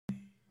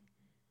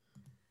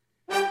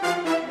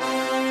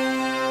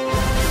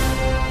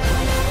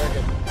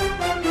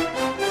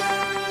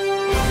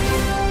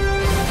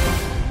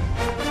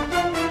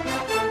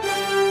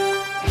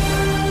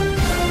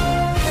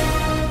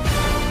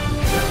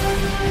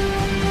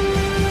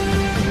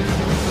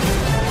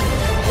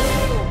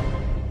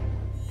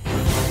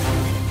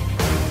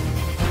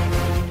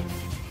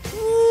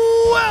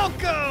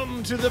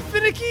the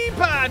Phinnecky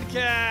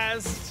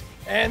Podcast.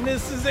 And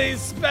this is a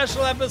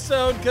special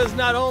episode because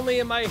not only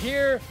am I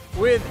here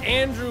with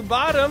Andrew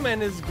Bottom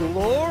and his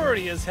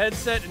glorious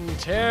headset and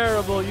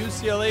terrible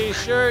UCLA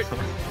shirt,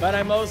 but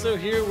I'm also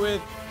here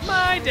with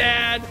my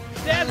dad.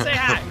 Dad, say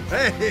hi.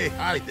 Hey,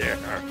 hi there.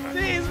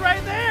 See, he's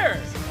right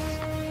there.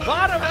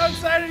 Bottom, how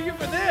excited are you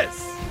for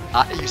this?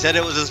 You said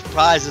it was a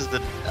surprise. It's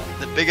the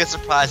biggest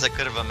surprise I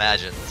could have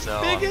imagined. So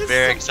Biggest I'm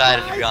very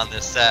excited to surprise be on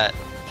this set.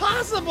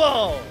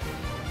 Possible.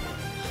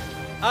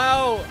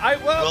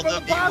 For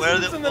the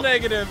positives and the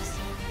negatives,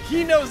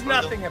 he knows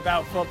nothing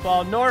about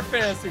football nor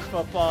fantasy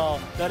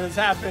football that has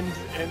happened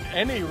in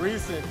any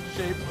recent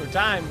shape or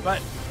time. But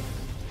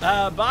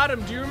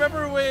Bottom, do you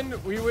remember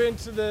when we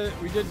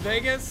did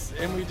Vegas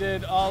and we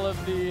did all of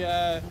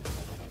the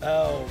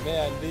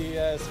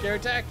scare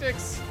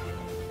tactics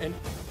and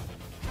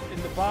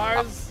in the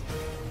bars?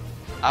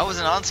 I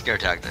wasn't on Scare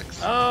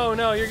Tactics. Oh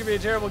no, you're gonna be a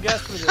terrible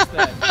guest for this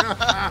then.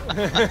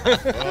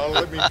 Well,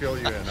 let me fill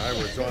you in. I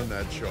was on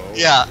that show.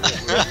 Yeah.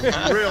 It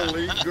was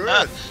really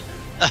good.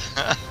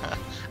 I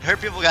heard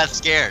people got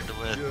scared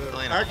with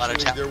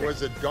Actually, there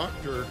was a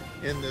doctor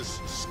in this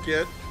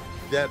skit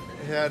that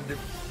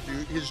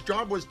his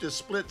job was to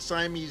split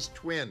Siamese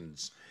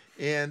twins.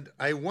 And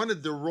I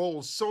wanted the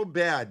role so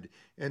bad.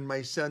 And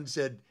my son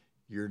said,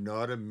 "You're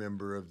not a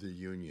member of the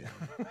union."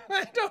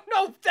 I don't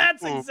know if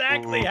that's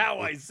exactly how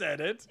I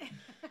said it.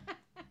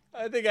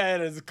 I think I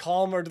had a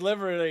calmer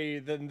delivery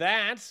than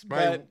that.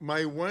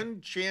 My one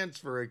chance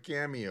for a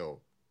cameo.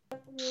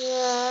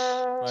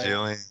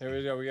 Julie. There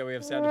we go. We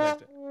have sound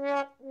effect.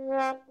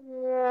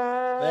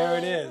 There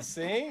it is.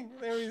 See?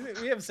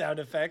 We have sound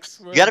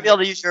effects. You got to be able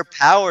to use your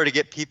power to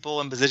get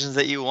people in positions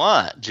that you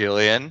want,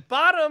 Julian.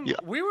 Bottom,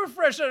 we were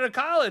fresh out of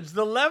college.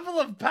 The level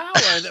of power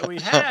that we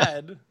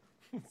had,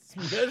 it's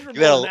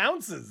measurable in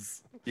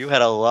ounces. You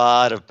had a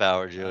lot of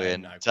power,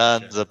 Julian.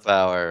 Tons of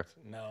power.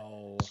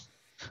 No.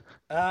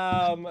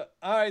 All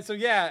right, so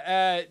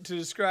to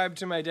describe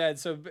to my dad.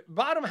 So,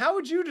 Bottom, how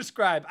would you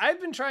describe? I've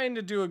been trying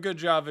to do a good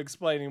job of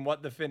explaining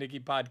what the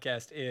Phinnecky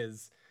Podcast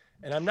is,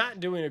 and I'm not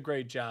doing a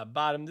great job.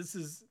 Bottom,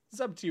 it's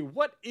up to you.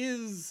 What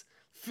is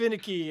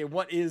Phinnecky, and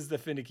what is the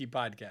Phinnecky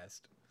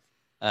Podcast?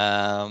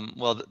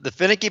 Well, the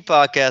Phinnecky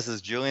Podcast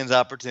is Julian's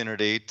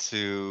opportunity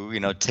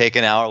to, take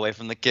an hour away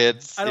from the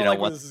kids. I don't like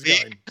where this is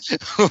going.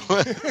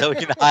 So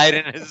he can hide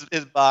in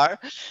his bar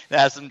and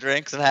have some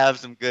drinks and have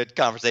some good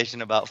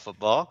conversation about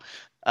football.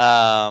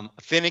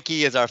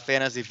 Phinnecky is our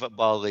fantasy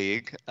football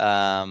league.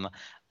 I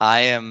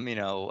am,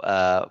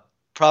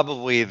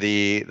 probably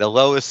the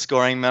lowest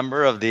scoring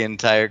member of the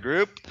entire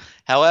group.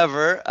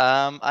 However,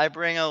 I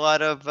bring a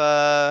lot of,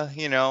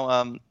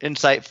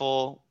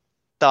 insightful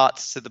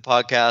thoughts to the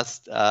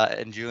podcast,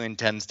 and Julian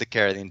tends to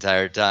carry the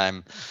entire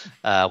time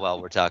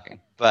while we're talking.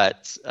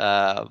 But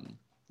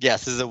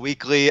yes, this is a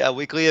weekly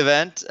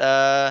event,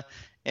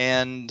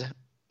 and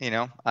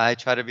I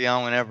try to be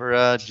on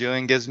whenever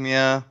Julian gives me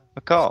a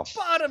call. What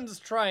Bottom's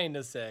trying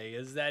to say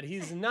is that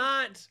it's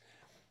not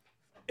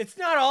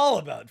all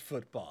about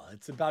football.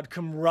 It's about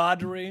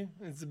camaraderie.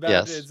 It's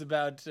about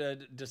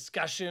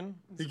discussion.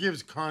 It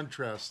gives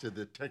contrast to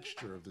the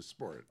texture of the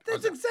sport.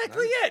 That's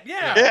exactly it.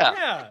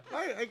 Yeah.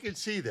 I could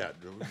see that,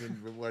 the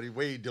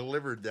way he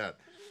delivered that.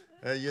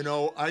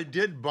 I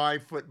did buy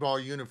football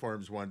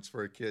uniforms once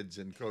for kids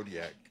in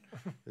Kodiak.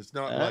 It's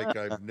not like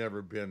I've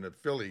never been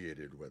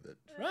affiliated with it.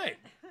 Right.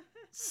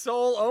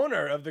 Sole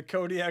owner of the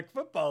Kodiak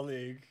Football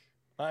League.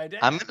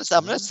 I'm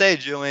gonna say,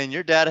 Julian,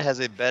 your dad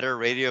has a better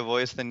radio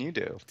voice than you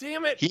do.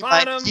 Damn it,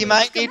 Bottom! He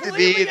might need to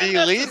be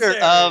the leader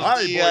of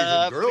Hi, the. boys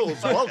and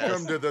girls,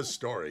 welcome to the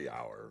Story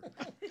Hour.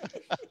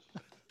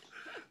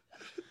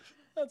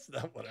 That's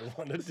not what I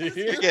wanted to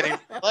hear. You're getting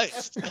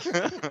replaced.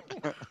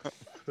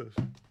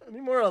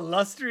 Any more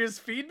illustrious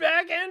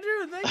feedback,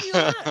 Andrew? Thank you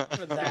a lot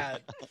for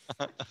that.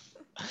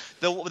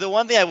 The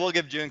one thing I will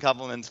give Julian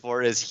compliments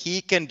for is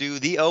he can do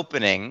the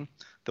opening.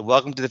 The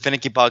Welcome to the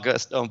Phinnecky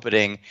Podcast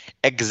opening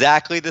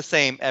exactly the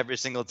same every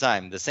single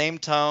time. The same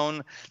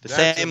tone,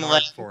 same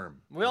length.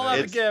 We all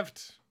have a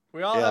gift.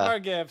 We all have our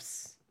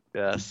gifts.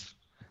 Yes.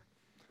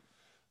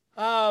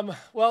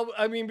 Well,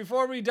 I mean,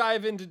 before we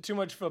dive into too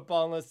much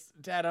football,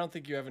 Dad, I don't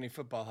think you have any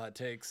football hot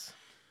takes.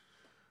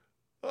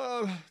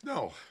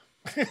 No.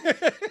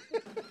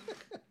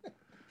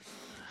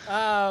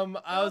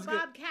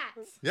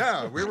 Bobcats.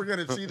 Yeah, we were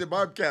going to see the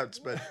Bobcats,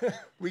 but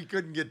we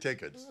couldn't get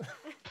tickets.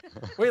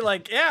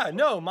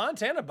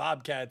 Montana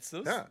Bobcats.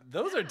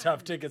 Those are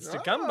tough tickets to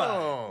come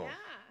by.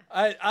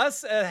 Yeah.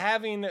 Us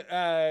having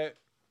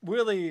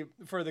really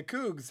for the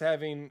Cougs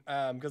having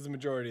because the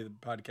majority of the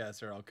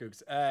podcasts are all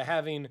Cougs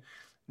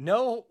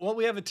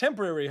we have a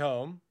temporary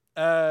home.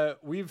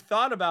 We've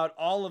thought about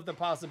all of the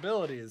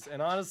possibilities, and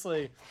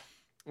honestly,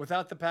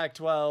 without the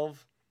Pac-12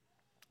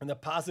 and the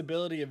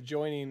possibility of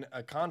joining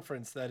a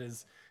conference that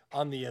is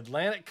on the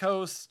Atlantic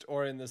coast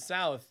or in the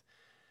South,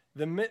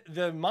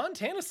 the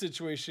Montana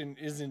situation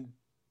isn't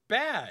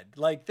bad.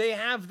 Like, they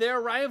have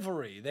their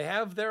rivalry, they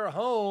have their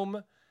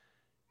home,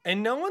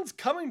 and no one's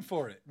coming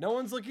for it. No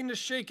one's looking to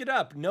shake it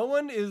up. No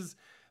one is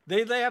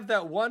They have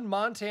that one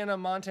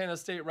Montana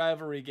State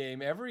rivalry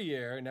game every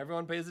year, and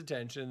everyone pays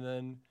attention.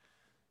 Then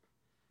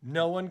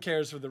no one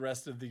cares for the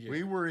rest of the year.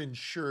 We were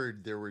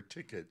insured there were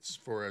tickets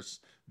for us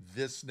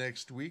this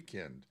next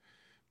weekend.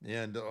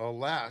 And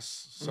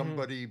alas,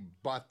 somebody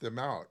bought them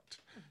out,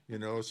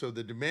 so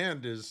the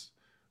demand is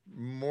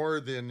more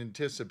than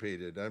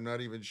anticipated. I'm not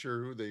even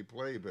sure who they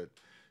play, but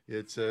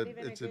it's a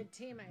good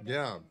team, I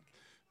yeah. think.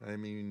 I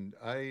mean,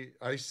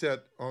 I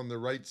sat on the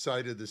right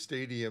side of the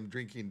stadium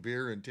drinking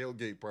beer and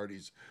tailgate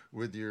parties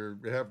with your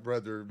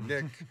half-brother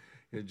Nick,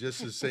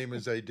 just the same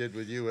as I did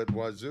with you at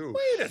Wazoo.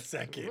 Wait a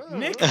second.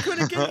 Nick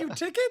couldn't get you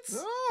tickets?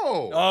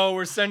 No. Oh,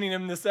 we're sending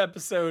him this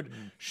episode.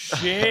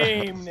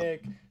 Shame,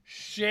 Nick.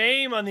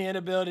 Shame on the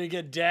inability to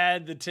get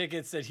Dad the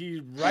tickets that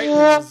he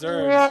rightly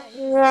deserves.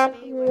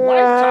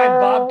 Lifetime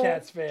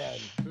Bobcats fan.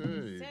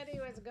 Said he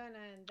was gonna.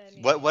 And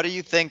then What do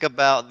you think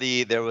about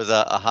there was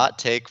a hot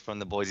take from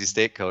the Boise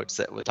State coach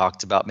that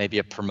talked about maybe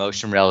a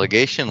promotion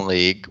relegation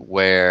league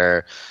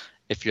where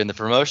if you're in the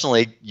promotion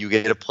league, you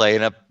get to play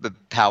in a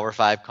Power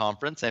 5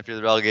 conference, and if you're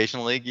in the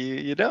relegation league,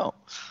 you don't.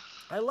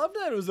 I love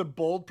that it was a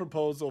bold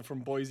proposal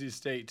from Boise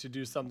State to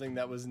do something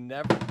that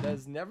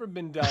has never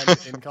been done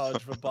in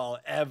college football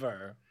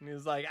ever. And he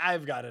was like,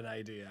 I've got an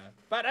idea.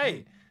 But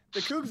hey,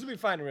 the Cougs would be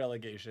fine in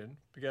relegation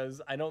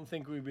because I don't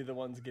think we'd be the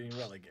ones getting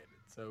relegated.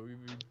 So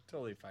we'd be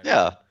totally fine.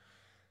 Yeah.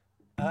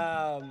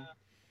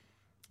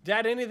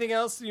 Dad, anything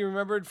else you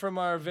remembered from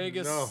our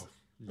Vegas? No.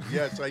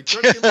 Yes, I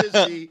took him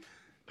to see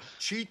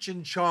Cheech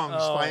and Chong's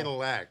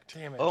final act.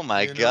 Damn it. Oh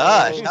my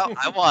gosh!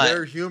 I want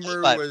their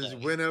humor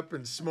went up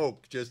in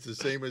smoke, just the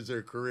same as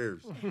their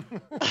careers.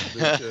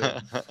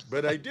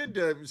 But I did.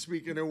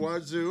 Speaking of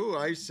Wazoo,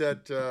 I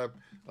spent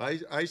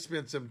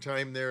some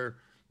time there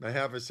a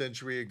half a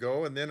century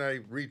ago, and then I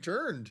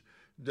returned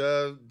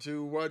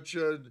to watch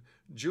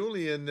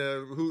Julian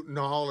hoot and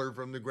holler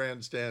from the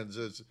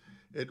grandstands.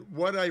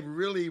 What I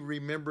really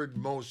remembered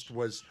most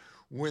was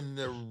when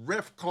the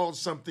ref called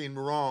something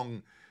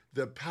wrong.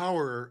 The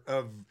power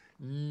of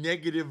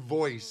negative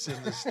voice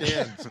in the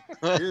stands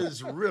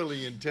is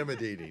really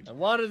intimidating. I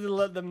wanted to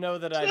let them know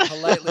that I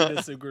politely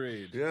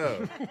disagreed.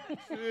 Yeah.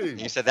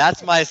 You said,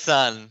 that's my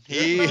son.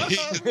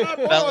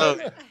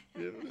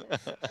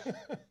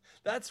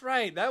 That's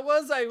right. That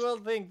was, I will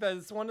think,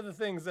 that's one of the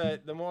things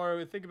that the more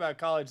we think about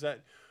college,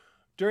 that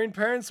during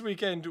Parents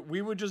Weekend,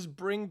 we would just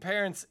bring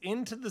parents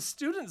into the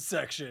student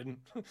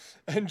section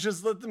and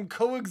just let them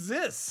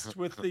coexist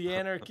with the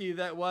anarchy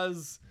that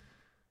was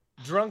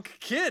drunk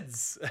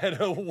kids at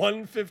a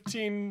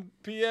 1:15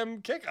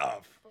 p.m.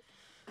 kickoff.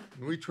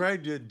 We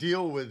tried to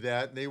deal with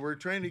that. They were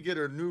trying to get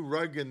a new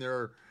rug in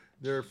their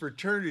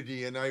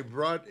fraternity, and I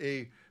brought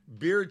a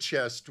beer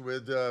chest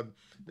with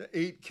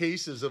 8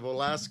 cases of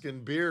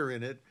Alaskan beer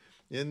in it.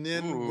 And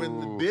then when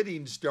the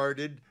bidding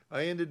started,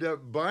 I ended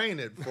up buying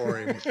it for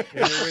him, and he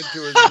went to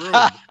his room.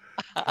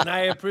 And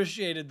I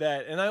appreciated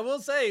that. And I will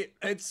say,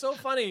 it's so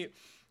funny.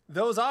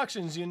 Those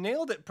auctions, you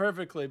nailed it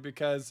perfectly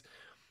because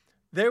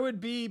there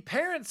would be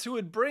parents who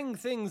would bring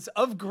things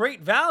of great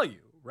value,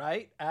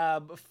 right?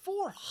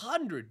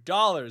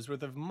 $400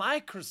 worth of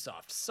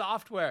Microsoft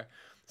software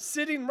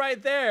sitting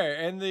right there.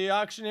 And the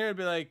auctioneer would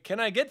be like, can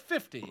I get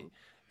 50?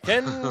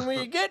 Can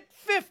we get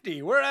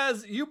 50?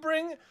 Whereas you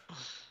bring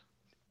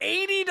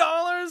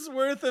 $80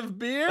 worth of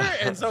beer.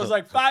 And so it's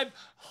like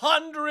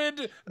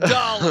 $500.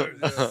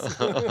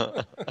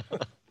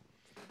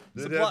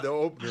 It had the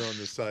opener on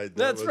the side.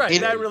 That's right.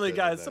 That really,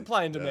 guys,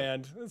 supply and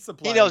demand.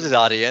 He knows his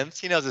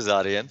audience.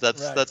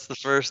 That's the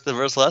first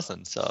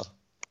lesson. So.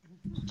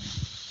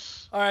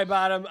 All right,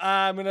 Bottom.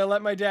 I'm gonna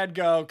let my dad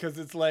go because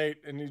it's late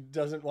and he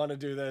doesn't want to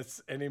do this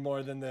any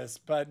more than this.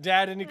 But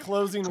Dad, any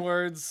closing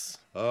words?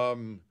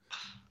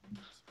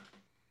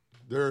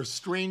 There are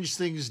strange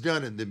things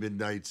done in the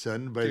midnight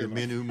sun by the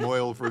men who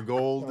moil for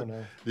gold.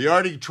 The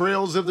Arctic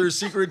trails of their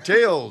secret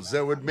tales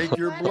that would make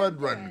your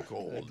blood run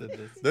cold.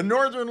 The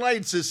Northern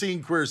Lights have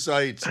seen queer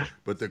sights,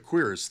 but the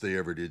queerest they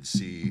ever did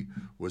see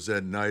was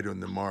that night on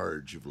the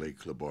marge of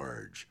Lake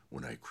Labarge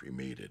when I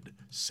cremated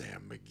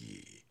Sam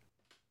McGee.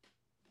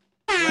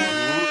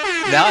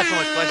 Now I have so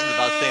much questions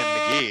about Sam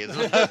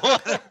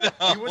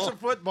McGee. He was a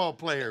football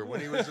player when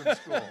he was in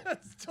school.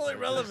 That's totally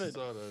relevant.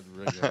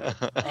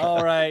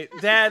 All right,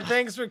 Dad,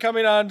 thanks for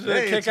coming on to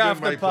kick off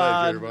the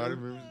pod.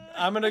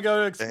 I'm going to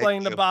go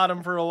explain to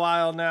Bottom for a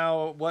while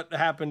now what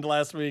happened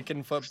last week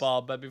in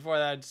football. But before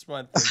that, I just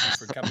want to thank you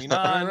for coming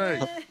on. All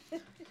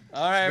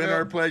right. It's been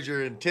our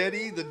pleasure. And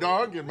Teddy, the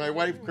dog, and my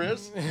wife,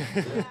 Chris,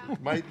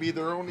 might be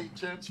their only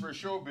chance for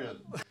showbiz.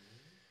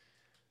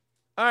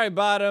 All right,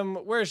 Bottom,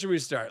 where should we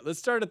start? Let's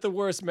start at the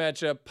worst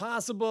matchup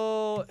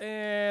possible,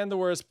 and the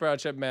worst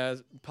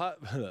matchup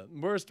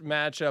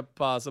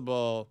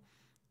possible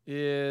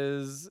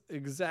is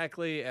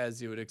exactly as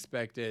you would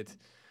expect it.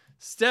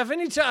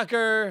 Stephanie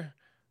Tucker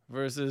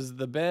versus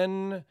the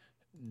Ben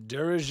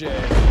Durager.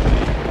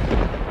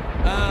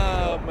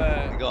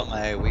 I got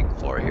my week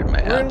 4 here.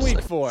 We're in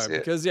week 4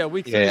 because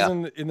week 3 is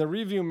in the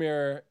review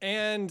mirror,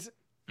 and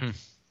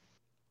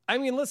I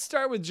mean, let's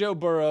start with Joe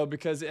Burrow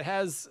because it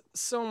has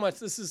so much.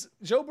 This is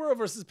Joe Burrow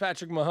versus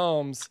Patrick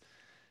Mahomes.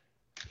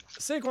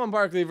 Saquon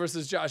Barkley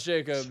versus Josh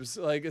Jacobs.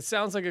 Like, it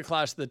sounds like a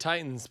clash of the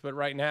Titans, but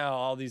right now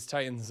all these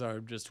Titans are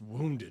just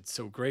wounded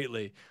so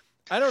greatly.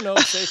 I don't know if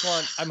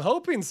Saquon. I'm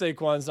hoping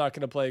Saquon's not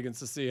going to play against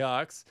the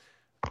Seahawks.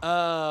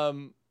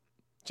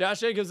 Josh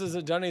Jacobs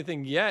hasn't done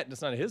anything yet.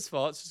 It's not his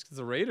fault. It's just because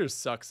the Raiders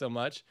suck so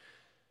much.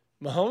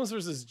 Mahomes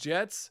versus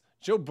Jets.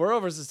 Joe Burrow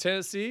versus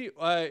Tennessee.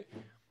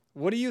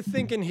 What are you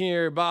thinking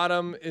here,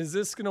 Bottom? Is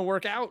this going to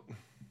work out?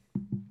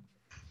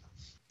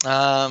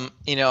 I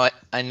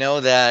know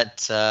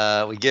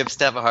that we give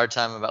Steph a hard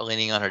time about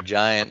leaning on her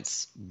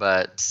Giants,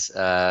 but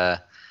I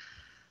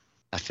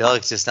feel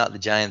like it's just not the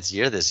Giants'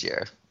 year this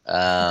year.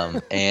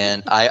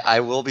 And I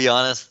will be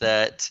honest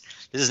that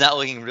this is not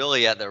looking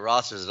really at their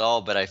rosters at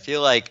all, but I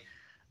feel like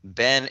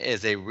Ben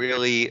is a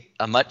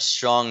much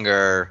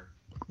stronger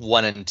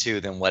 1 and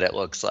 2 than what it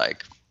looks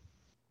like.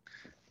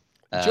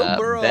 Joe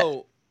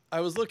Burrow,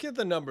 I was looking at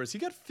the numbers. He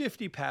got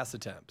 50 pass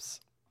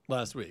attempts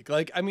last week.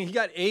 Like, I mean, he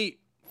got 8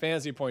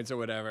 fantasy points or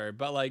whatever,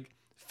 but like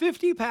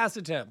 50 pass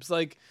attempts.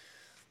 Like,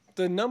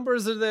 the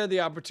numbers are there,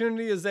 the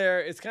opportunity is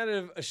there. It's kind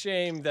of a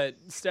shame that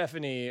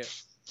Stephanie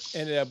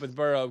ended up with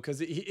Burrow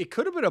because it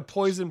could have been a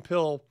poison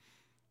pill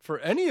for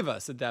any of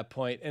us at that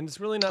point. And it's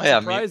really not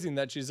surprising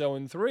that she's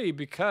 0-3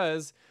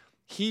 because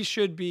he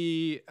should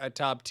be a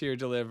top tier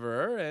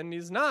deliverer and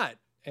he's not.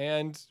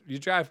 And you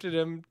drafted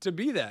him to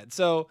be that.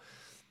 So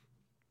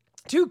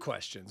 2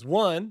 questions.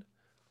 1,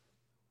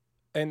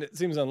 and it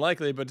seems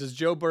unlikely, but does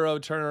Joe Burrow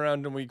turn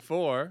around in week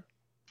 4?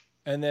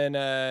 And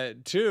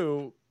then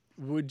 2,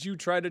 would you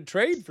try to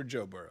trade for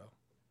Joe Burrow?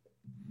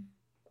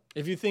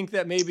 If you think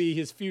that maybe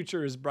his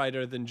future is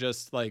brighter than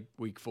just like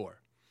week 4.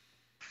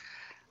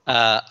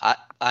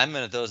 I'm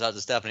going to throw this out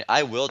to Stephanie.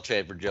 I will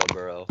trade for Joe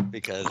Burrow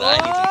because I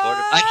need some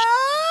quarterback.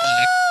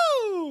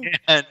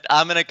 And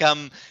I'm going to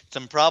come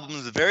some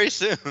problems very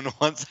soon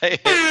once I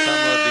hit some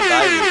of the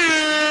bye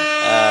weeks.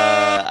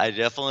 I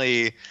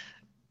definitely,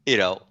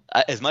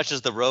 as much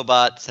as the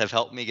robots have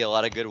helped me get a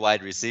lot of good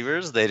wide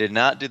receivers, they did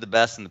not do the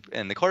best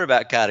in the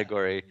quarterback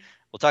category.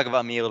 We'll talk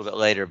about me a little bit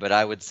later, but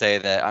I would say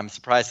that I'm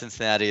surprised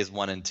Cincinnati is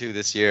 1 and 2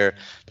 this year.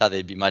 Thought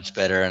they'd be much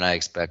better, and I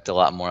expect a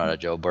lot more out of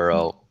Joe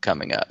Burrow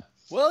coming up.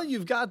 Well,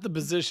 you've got the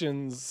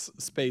positions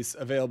space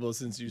available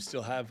since you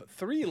still have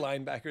 3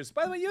 linebackers.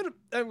 By the way,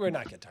 we're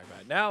not going to talk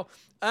about it now.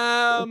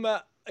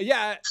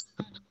 Yeah,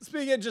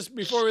 speaking of, just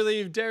before we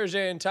leave,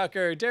 Derringer and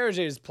Tucker.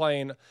 Derringer is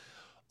playing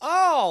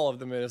all of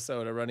the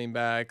Minnesota running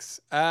backs.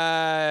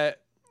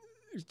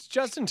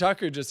 Justin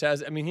Tucker just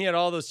he had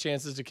all those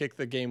chances to kick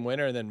the game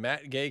winner, and then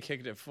Matt Gay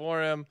kicked it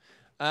for him.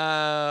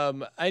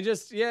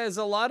 It's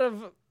a lot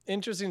of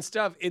interesting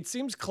stuff. It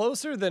seems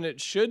closer than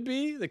it should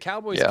be. The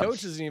Cowboys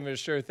coach isn't even a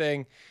sure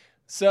thing.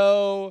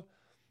 So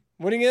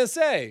what are you going to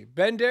say?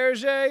 Ben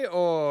Derringer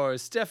or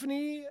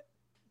Stephanie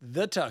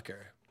the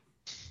Tucker?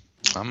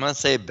 I'm going to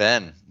say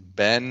Ben.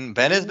 Ben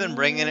has been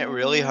bringing it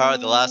really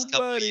hard the last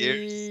couple of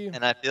years,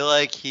 and I feel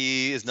like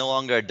he is no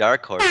longer a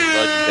dark horse. I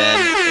feel like Ben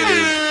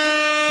is,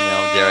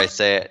 dare I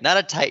say it, not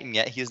a Titan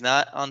yet. He's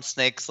not on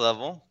Snake's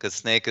level because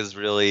Snake has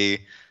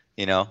really,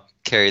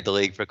 carried the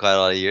league for quite a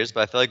lot of years.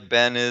 But I feel like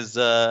Ben is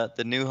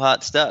the new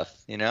hot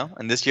stuff,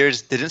 And this year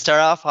didn't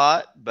start off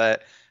hot,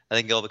 but I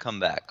think he'll come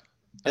back.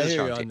 I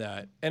hear you on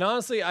that. And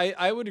honestly,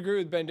 I would agree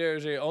with Ben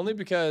Derringer only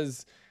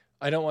because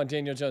I don't want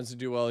Daniel Jones to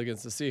do well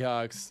against the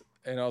Seahawks.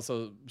 And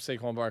also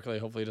Saquon Barkley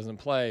hopefully doesn't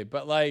play.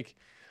 But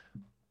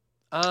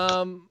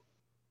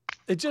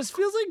it just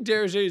feels like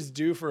Derringer is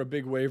due for a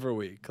big waiver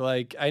week.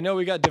 Like, I know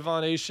we got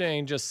Devon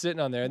Achane just sitting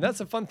on there. And that's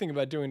the fun thing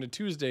about doing a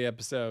Tuesday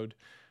episode.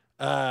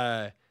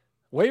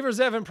 Waivers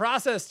haven't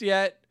processed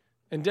yet.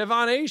 And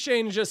Devon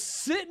Achane is just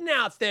sitting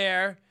out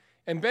there.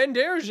 And Ben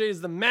Derringer is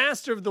the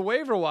master of the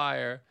waiver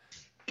wire.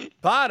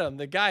 Bottom,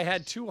 the guy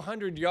had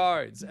 200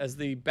 yards as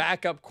the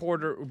backup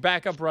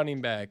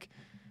running back.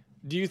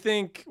 Do you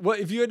think,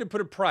 if you had to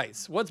put a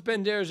price, what's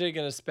Ben Derringer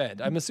going to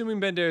spend? I'm assuming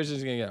Ben Derringer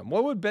is going to get him.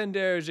 What would Ben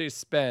Derringer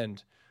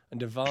spend on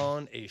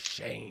Devon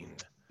Achane?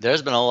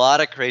 There's been a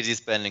lot of crazy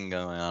spending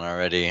going on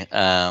already.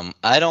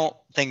 I don't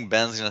think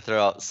Ben's going to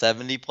throw out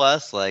 70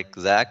 plus like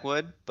Zach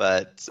would,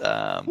 but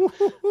I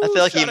feel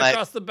like he might.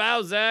 Across the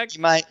bow, Zach. He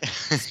might.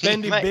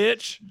 Spendy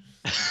bitch.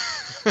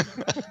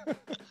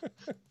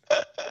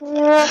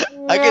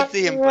 I could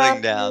see him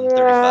putting down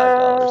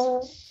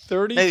 $35.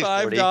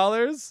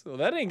 $35? Well,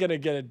 that ain't gonna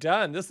get it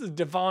done. This is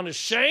Devon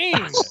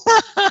Achane.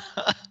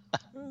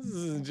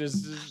 This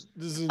is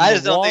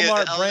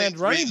Walmart brand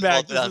running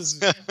back.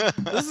 This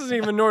isn't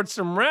even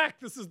Nordstrom Rack.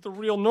 This is the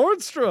real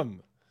Nordstrom.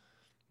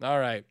 All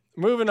right,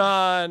 moving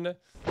on.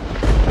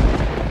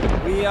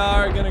 We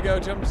are gonna go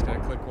to. I'm just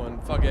gonna click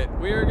one. Fuck it.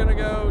 We are gonna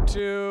go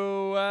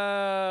to.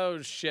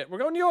 We're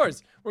going to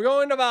yours. We're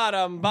going to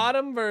Bottom.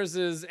 Bottom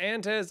versus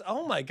Antes.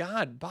 Oh my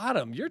God,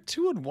 Bottom. You're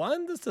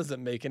 2-1. This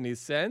doesn't make any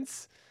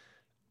sense.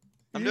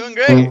 I'm doing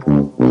great.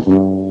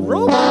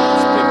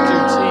 Robots picked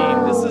your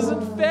team. This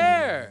isn't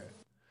fair.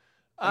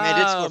 I mean, I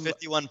did score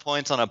 51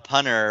 points on a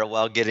punter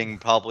while getting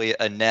probably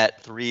a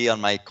net 3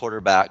 on my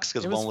quarterbacks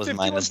because one was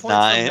 -9. From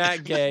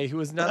Matt Gay, who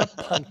is not a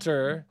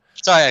punter.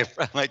 Sorry,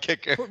 my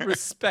kicker. Put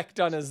respect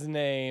on his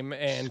name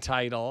and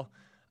title.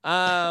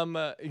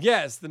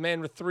 Yes, the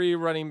man with 3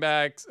 running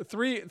backs,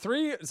 three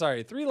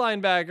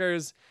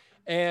linebackers,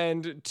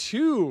 and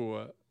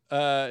 2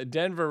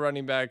 Denver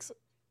running backs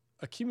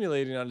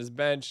accumulating on his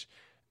bench,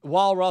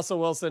 while Russell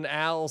Wilson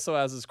also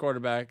has his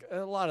quarterback. A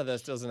lot of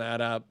this doesn't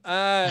add up.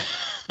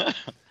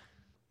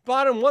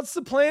 Bottom, what's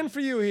the plan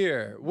for you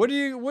here?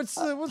 What's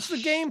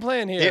the game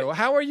plan here?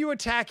 How are you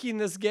attacking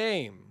this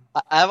game?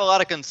 I have a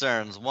lot of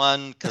concerns.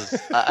 One, because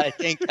I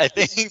think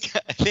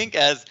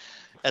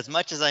as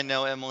much as I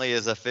know Emily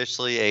is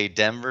officially a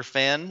Denver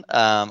fan,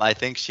 I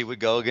think she would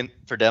go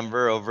for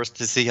Denver over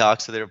the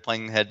Seahawks if they were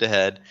playing head to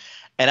head.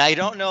 And I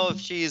don't know if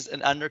she's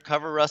an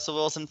undercover Russell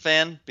Wilson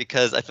fan,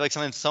 because I feel like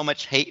sometimes so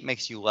much hate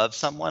makes you love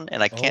someone,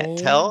 and I can't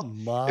tell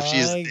if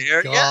she's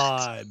there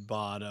yet.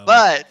 Bottom.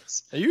 But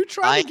are you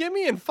trying to get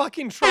me in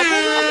fucking trouble?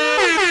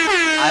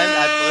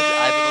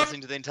 I've been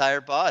listening to the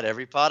entire pod,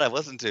 every pod I've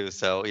listened to.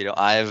 So,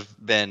 I've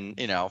been,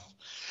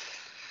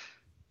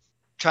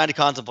 trying to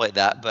contemplate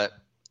that. But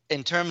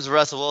in terms of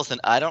Russell Wilson,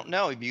 I don't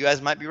know. You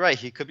guys might be right.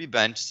 He could be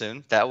benched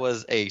soon. That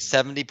was a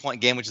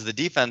 70-point game, which is the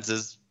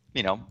defense's,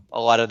 a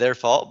lot of their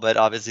fault, but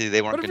obviously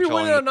they weren't controlling the ball.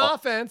 But if you're winning on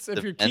offense,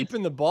 if you're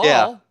keeping the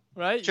ball,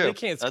 right? True. They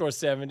can't score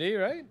 70,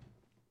 right?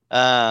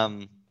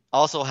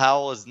 Also,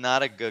 Howell is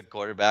not a good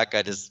quarterback.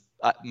 The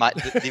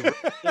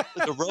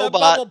robot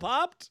bubble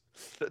popped.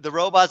 The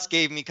robots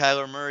gave me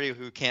Kyler Murray,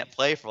 who can't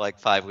play for like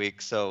 5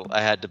 weeks, so I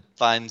had to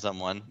find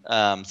someone.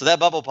 So that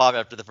bubble popped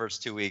after the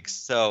first 2 weeks.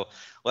 So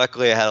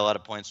luckily, I had a lot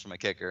of points for my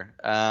kicker.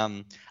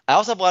 I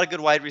also have a lot of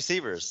good wide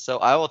receivers. So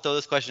I will throw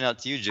this question out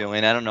to you,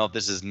 Julian. I don't know if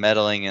this is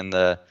meddling in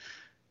the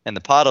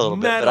pot a little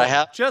bit, but I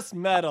have just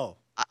metal.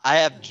 I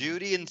have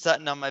Judy and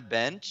Sutton on my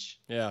bench.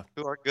 Yeah,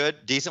 who are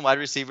good, decent wide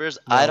receivers.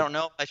 Yeah. I don't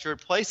know if I should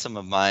replace some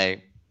of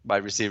my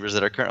wide receivers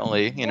that are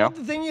currently, the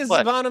thing is,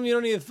 Devon, you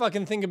don't need to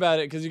fucking think about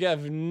it, because you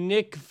have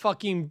Nick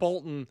fucking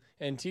Bolton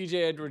and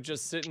TJ Edwards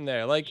just sitting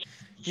there. Like,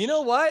 you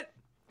know what?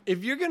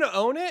 If you're gonna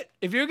own it,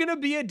 if you're gonna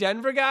be a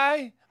Denver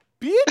guy,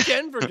 be a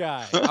Denver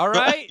guy. All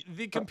right,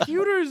 the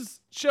computers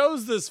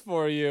chose this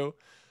for you.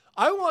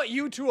 I want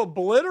you to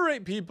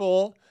obliterate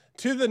people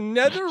to the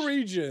nether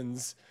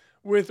regions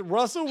with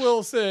Russell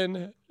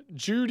Wilson,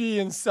 Judy,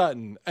 and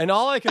Sutton. And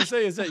all I can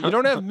say is that you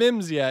don't have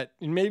Mims yet,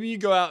 and maybe you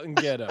go out and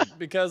get them,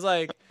 because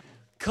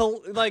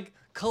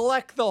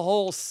collect the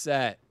whole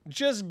set.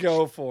 Just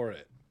go for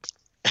it.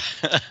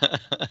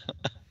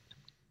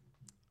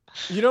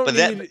 You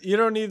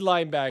don't need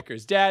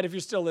linebackers. Dad, if you're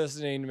still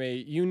listening to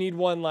me, you need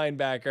 1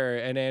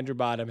 linebacker, and Andrew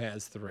Bottom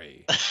has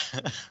 3.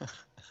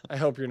 I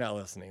hope you're not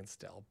listening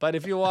still. But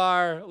if you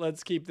are,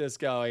 let's keep this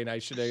going. I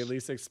should at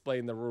least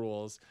explain the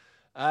rules.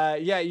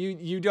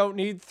 You don't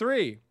need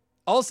 3.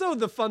 Also,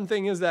 the fun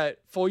thing is that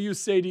Foyu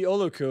Sadie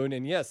Olokun,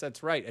 and yes,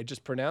 that's right, I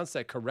just pronounced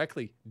that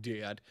correctly,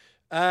 Dad.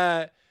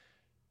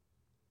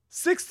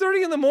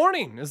 6:30 in the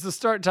morning is the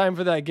start time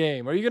for that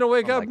game. Are you going to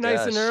wake up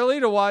nice and early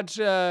to watch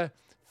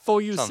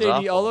Foyu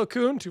Sadie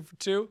Olokun 2 for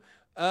 2?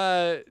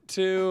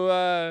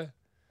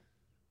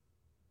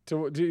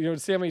 Do you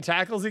see how many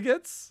tackles he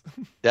gets?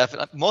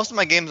 Definitely. Most of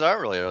my games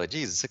are really early.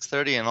 Jeez,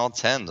 6:30 and all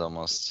 10s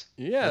almost.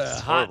 Yeah,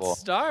 that's hot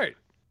start.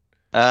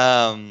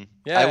 I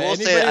will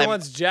say anybody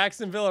wants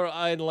Jacksonville or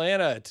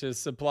Atlanta to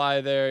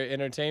supply their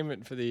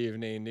entertainment for the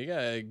evening, you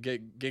gotta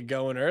get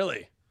going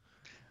early.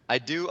 I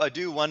do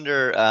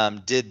wonder,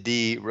 did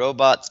the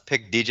robots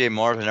pick DJ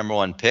Moore the number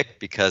 1 pick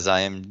because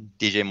I am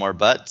DJ Moore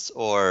Butts,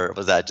 or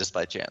was that just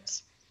by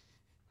chance?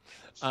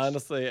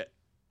 Honestly,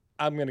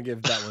 I'm gonna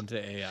give that one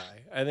to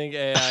AI. I think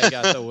AI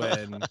got the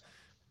win.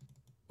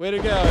 Way to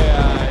go,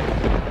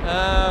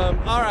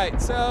 AI. All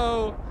right,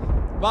 so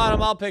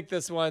Bottom, I'll pick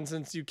this one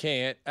since you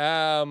can't.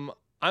 I'm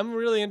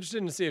really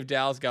interested to see if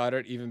Dallas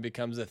Goedert even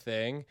becomes a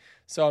thing.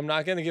 So I'm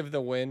not going to give the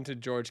win to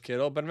George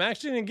Kittle, but I'm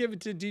actually going to give it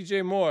to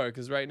DJ Moore,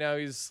 because right now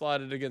he's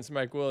slotted against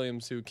Mike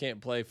Williams, who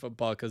can't play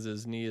football because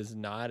his knee is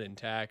not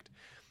intact.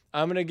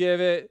 I'm going to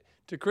give it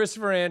to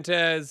Christopher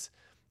Antez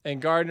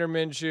and Gardner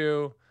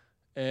Minshew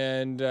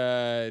and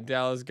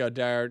Dallas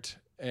Goedert,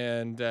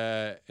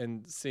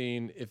 and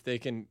seeing if they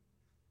can.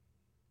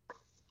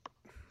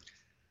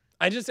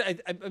 I'm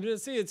going to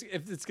see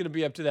if it's going to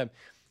be up to them.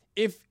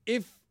 If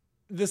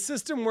the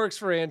system works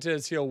for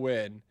Antez, he'll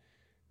win.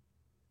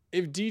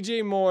 If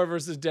DJ Moore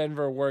versus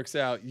Denver works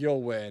out,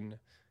 you'll win.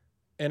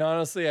 And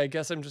honestly, I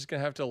guess I'm just going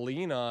to have to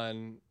lean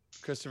on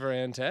Christopher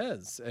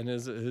Antez and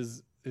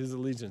his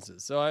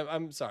allegiances. So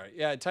I'm sorry.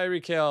 Yeah,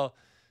 Tyreek Hill,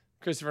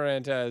 Christopher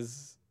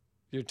Antez,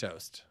 you're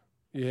toast.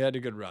 You had a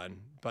good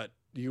run, but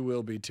you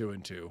will be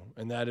 2-2.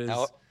 And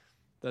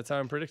that's how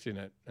I'm predicting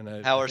it.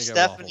 And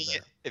Stephanie,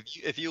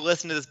 if you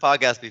listen to this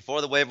podcast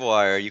before the waiver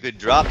wire, you could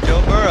drop Joe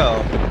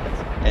Burrow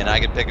and I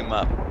could pick him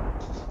up.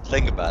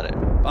 Think about it.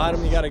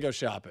 Bottom, you got to go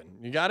shopping.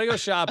 You got to go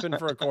shopping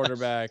for a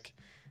quarterback.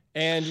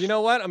 And you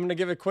know what? I'm going to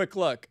give a quick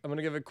look.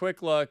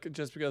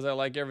 Just because I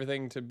like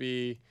everything to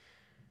be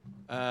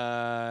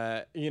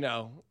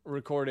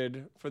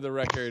recorded for the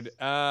record.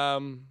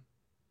 Man,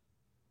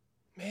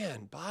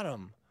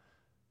 bottom.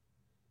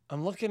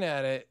 I'm looking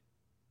at it,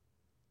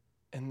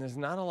 and there's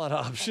not a lot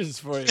of options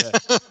for you.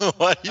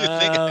 What do you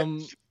think I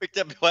picked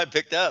up who I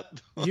picked up?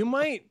 you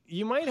might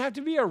have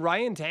to be a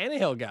Ryan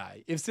Tannehill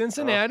guy. If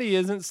Cincinnati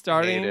isn't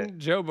starting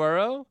Joe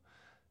Burrow,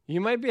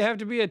 you might have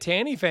to be a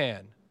Tanny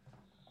fan.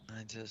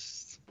 I'd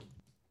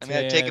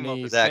take him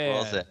over Zach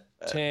Wilson.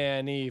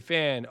 Tanny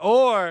fan.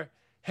 Or,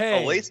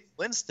 hey,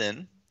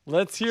 Winston.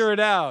 Let's hear it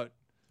out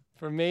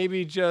for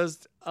maybe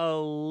just a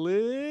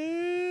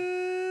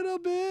little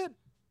bit.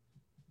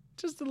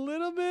 Just a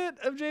little bit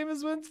of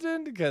Jameis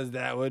Winston, because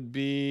that would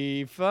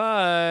be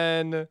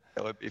fun.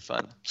 That would be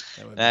fun.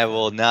 I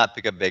will not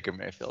pick up Baker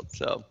Mayfield.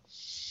 So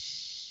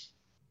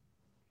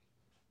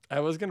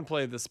I was gonna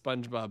play the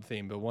SpongeBob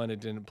theme, but one, it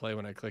didn't play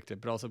when I clicked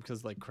it, but also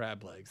because like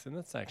crab legs, and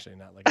that's actually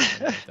not like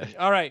a thing.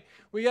 All right,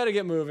 we got to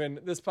get moving.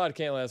 This pod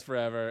can't last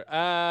forever.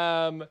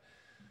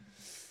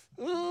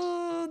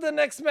 The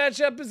next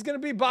matchup is going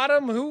to be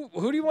bottom. Who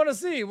do you want to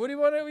see? What do you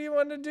want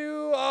to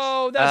do?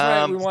 Oh, that's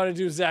right. We want to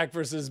do Zach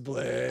versus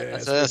Bliss. I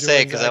was going to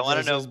say, because I want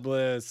to know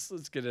Bliss.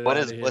 Let's get it what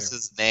out is of here.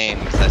 Bliss's name,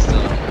 because I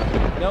still don't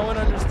know. No one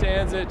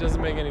understands it.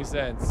 Doesn't make any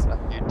sense.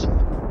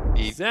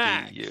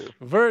 Zach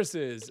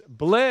versus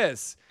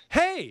Bliss.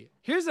 Hey,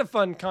 here's a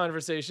fun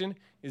conversation.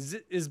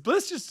 Is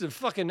Bliss just a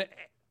fucking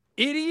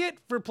idiot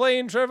for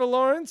playing Trevor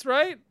Lawrence,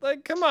 right?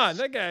 Like, come on,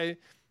 that guy,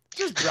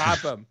 just drop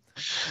him.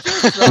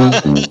 Just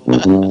drop him.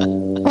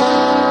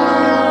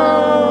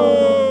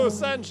 Oh,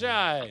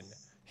 sunshine.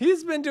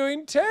 He's been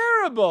doing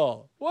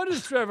terrible. What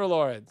is Trevor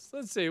Lawrence?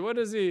 Let's see. What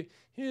is he?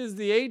 He is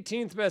the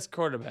 18th best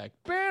quarterback.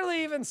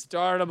 Barely even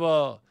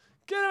startable.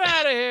 Get him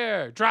out of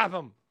here. Drop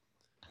him.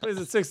 Plays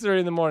at 6:30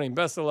 in the morning.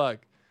 Best of luck.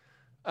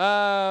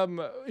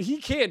 He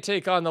can't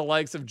take on the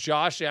likes of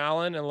Josh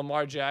Allen and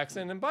Lamar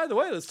Jackson. And by the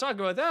way, let's talk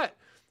about that.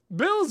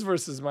 Bills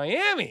versus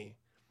Miami.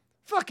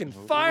 Fucking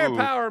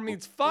firepower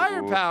meets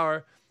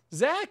firepower.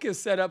 Zach is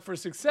set up for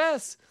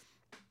success,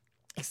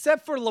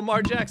 except for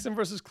Lamar Jackson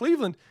versus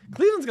Cleveland.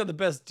 Cleveland's got the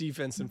best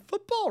defense in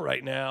football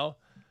right now.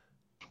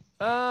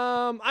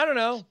 I don't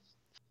know.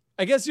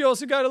 I guess you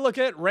also got to look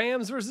at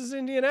Rams versus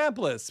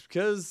Indianapolis,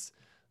 because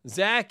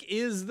Zach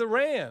is the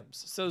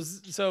Rams. So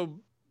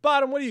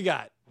bottom, what do you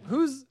got?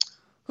 Who's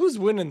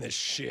winning this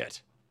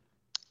shit?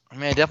 I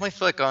mean, I definitely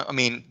feel like,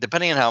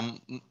 depending on how,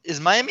 is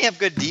Miami have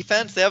good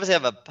defense? They obviously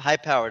have a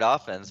high-powered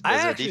offense. But I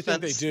actually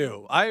think they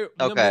do.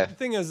 The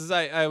thing is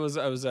I was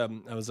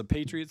a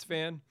Patriots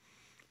fan,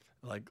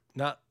 like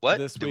not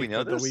this week,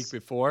 but the week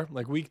before,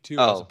 like week 2.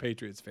 I was a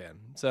Patriots fan.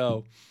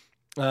 So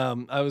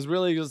I was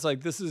really just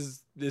like,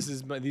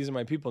 these are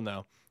my people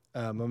now.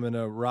 I'm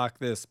gonna rock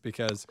this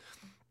because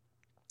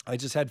I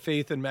just had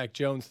faith in Mac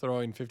Jones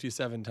throwing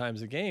 57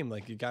 times a game.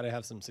 Like, you got to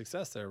have some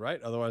success there,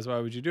 right? Otherwise, why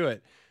would you do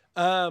it?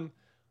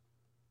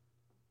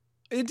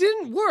 It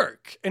didn't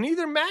work. And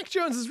either Mac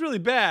Jones is really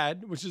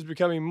bad, which is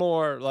becoming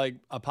more like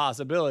a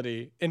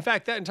possibility. In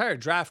fact, that entire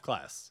draft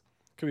class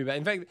could be bad.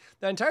 In fact,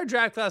 the entire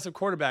draft class of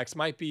quarterbacks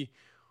might be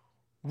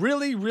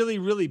really, really,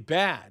 really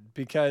bad,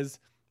 because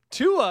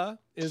Tua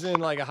is in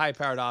like a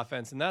high-powered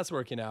offense, and that's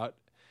working out.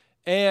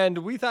 And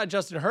we thought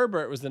Justin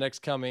Herbert was the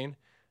next coming,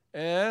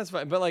 and that's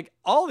fine. But like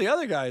all the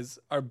other guys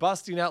are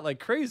busting out like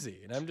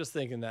crazy. And I'm just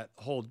thinking that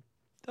whole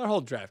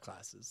draft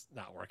class is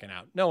not working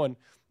out. No one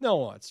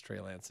wants Trey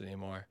Lance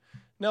anymore.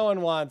 No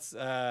one wants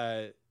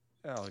oh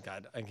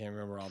God, I can't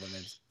remember all the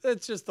names.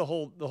 It's just the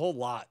whole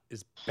lot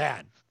is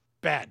bad.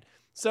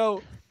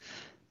 So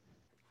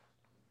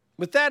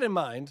with that in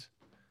mind,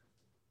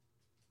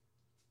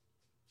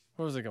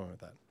 where was I going with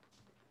that?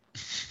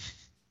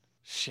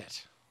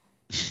 Shit.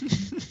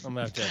 I'm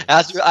gonna have to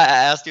I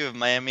asked you if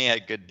Miami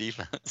had good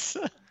defense.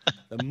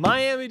 The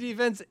Miami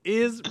defense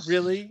is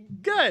really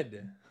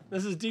good.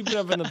 This is deep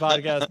enough in the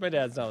podcast. My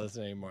dad's not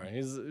listening anymore.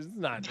 He's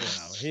not,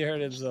 he heard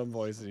his own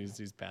voice and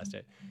he's past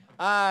it.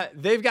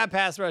 They've got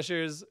pass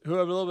rushers who are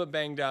a little bit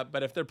banged up,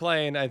 but if they're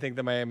playing, I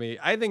think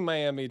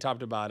Miami top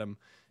to bottom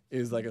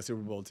is like a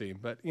Super Bowl team.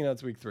 But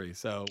it's week 3,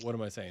 so what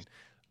am I saying?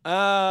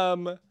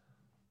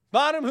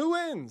 Bottom, who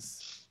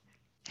wins?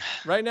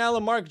 Right now,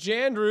 Lamarck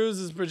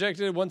Jandrews is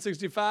projected at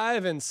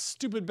 165, and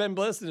stupid Ben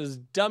Bliss and his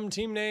dumb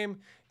team name,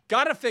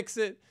 gotta fix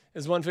it,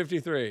 is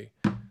 153.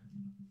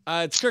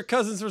 It's Kirk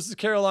Cousins versus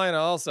Carolina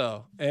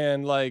also,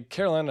 and like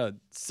Carolina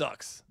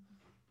sucks.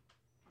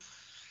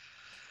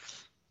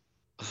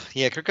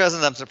 Yeah, Kirk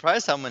Cousins, I'm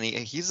surprised how many.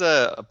 He's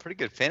a pretty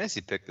good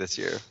fantasy pick this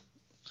year.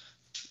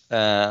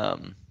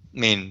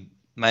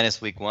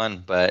 Minus week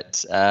 1,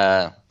 but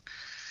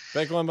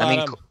pick one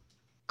bottom.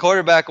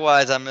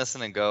 Quarterback-wise, I'm just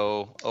going to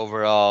go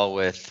overall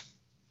with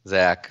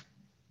Zach.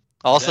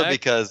 Also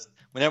because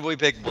whenever we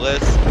pick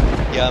Bliss,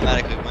 he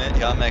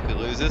automatically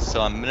loses.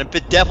 So I'm going to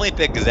definitely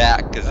pick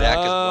Zach, because Zach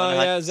is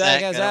 100%.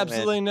 Zach has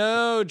absolutely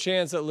no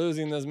chance at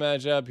losing this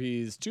matchup.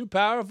 He's too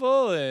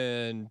powerful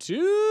and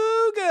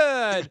too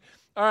good.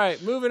 All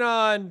right, moving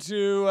on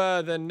to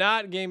the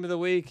not game of the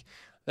week.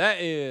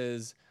 That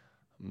is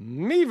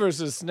me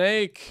versus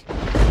Snake.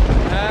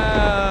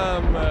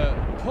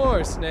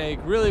 Poor Snake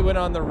really went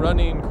on the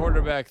running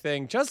quarterback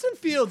thing. Justin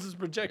Fields is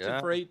projected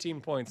for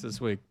 18 points this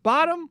week.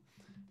 Bottom?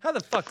 How the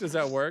fuck does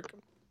that work?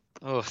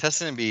 Oh, that's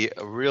going to be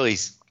a really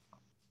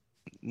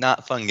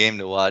not fun game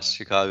to watch,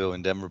 Chicago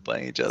and Denver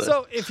playing each other.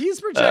 So if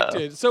he's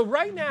projected, so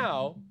right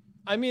now,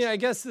 I mean, I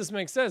guess this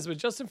makes sense, but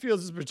Justin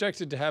Fields is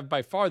projected to have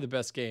by far the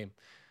best game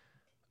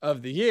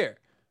of the year.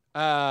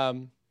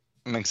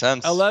 Makes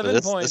sense.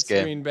 11 points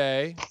for Green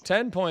Bay,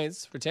 10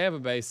 points for Tampa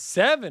Bay,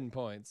 7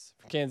 points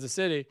for Kansas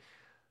City.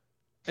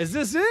 Is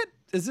this it?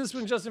 Is this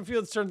when Justin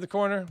Fields turned the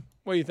corner?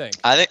 What do you think?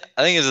 I think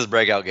it's his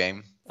breakout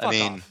game. Fuck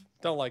off.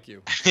 Don't like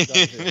you.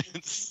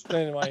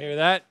 Didn't want to hear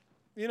that.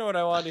 You know what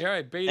I wanted to hear?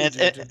 I baited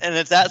you. And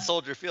it's at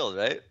Soldier Field,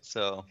 right?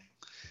 So.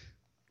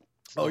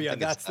 Oh, yeah,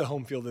 that's the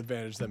home field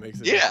advantage that makes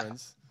a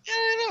difference. Yeah,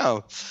 I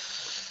know.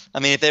 I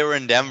mean, if they were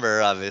in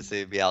Denver, obviously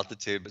it'd be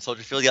altitude. But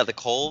Soldier Field, you got the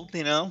cold,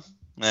 you know?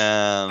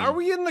 Are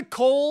we in the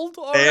cold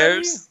already?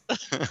 Bears?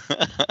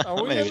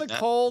 Are we in the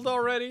cold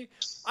already?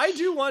 I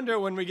do wonder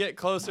when we get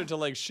closer to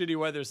like shitty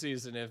weather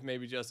season if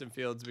maybe Justin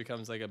Fields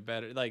becomes like a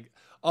better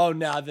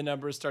now the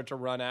numbers start to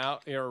round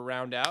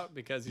out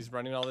because he's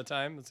running all the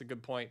time. That's a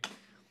good point.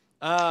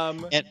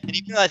 And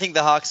even though I think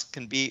the Hawks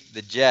can beat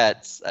the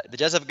Jets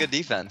have a good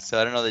defense, so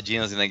I don't know that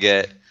Geno's going to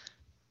get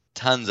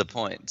tons of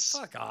points.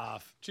 Fuck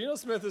off. Geno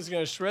Smith is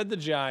going to shred the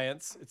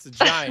Giants. It's the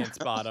Giants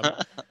bottom.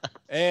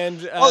 And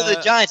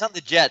the Giants, not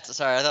the Jets.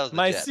 Sorry, I thought it was the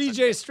my Jets.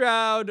 CJ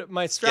Stroud,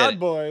 my Stroud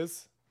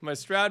boys. My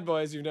Stroud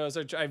boys, you've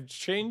noticed I've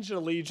changed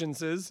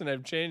allegiances and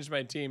I've changed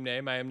my team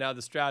name. I am now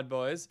the Stroud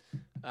boys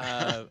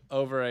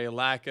over a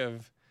lack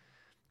of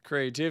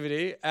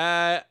creativity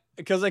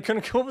because I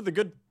couldn't come up with a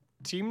good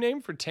team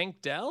name for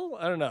Tank Dell.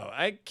 I don't know.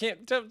 I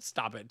can't.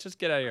 Stop it. Just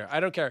get out of here. I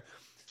don't care.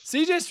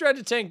 CJ Stroud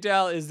to Tank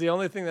Dell is the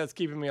only thing that's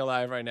keeping me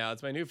alive right now.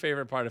 It's my new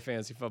favorite part of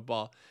fantasy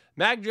football.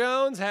 Mac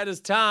Jones had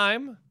his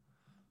time.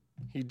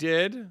 He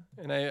did,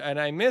 and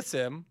I miss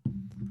him.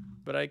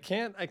 But I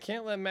can't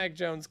let Mac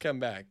Jones come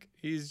back.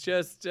 He's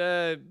just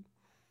I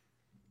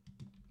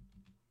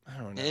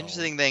don't know. The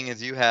interesting thing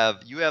is you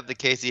have the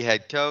KC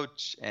head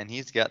coach and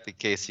he's got the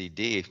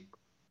KCD.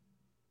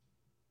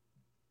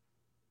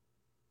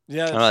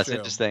 Yeah, that's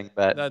interesting.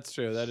 But that's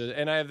true. That is,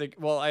 and I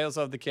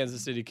also have the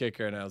Kansas City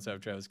kicker, and I also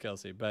have Travis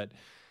Kelce. But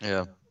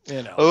yeah,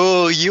 you know.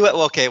 Oh, you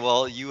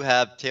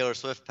have Taylor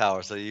Swift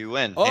power, so you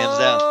win hands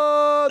down.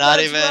 Not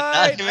even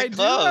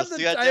close.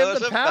 You got Taylor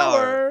Swift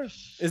power.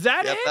 Is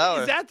that it?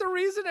 Power. Is that the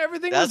reason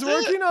everything was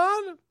working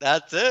on?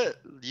 That's it.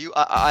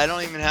 I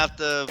don't even have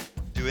to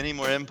do any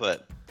more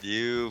input.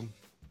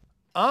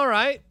 All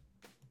right.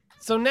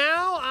 So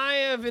now I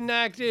have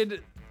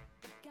enacted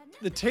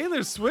the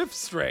Taylor Swift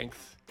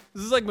strength.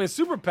 This is like my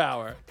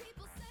superpower.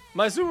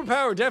 My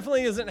superpower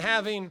definitely isn't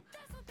having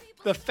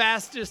the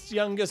fastest,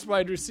 youngest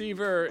wide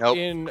receiver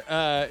in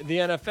the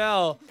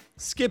NFL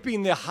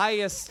skipping the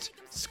highest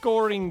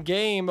scoring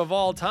game of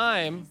all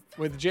time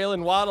with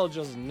Jalen Waddle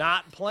just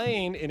not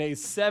playing in a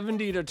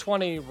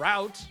 70-20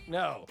 rout.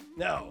 No.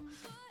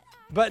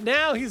 But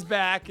now he's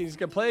back and he's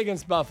going to play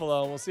against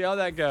Buffalo, and we'll see how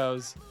that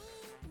goes.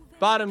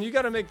 Bottom, you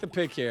got to make the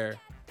pick here.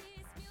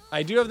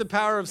 I do have the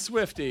power of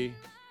Swifty.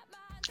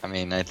 I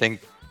mean, I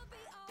think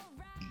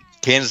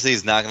Kansas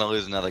City's not going to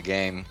lose another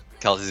game.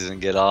 Kelsey's going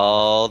to get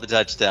all the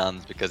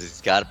touchdowns because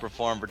he's got to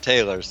perform for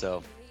Taylor.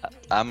 So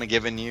I'm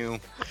giving you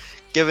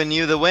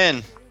the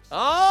win.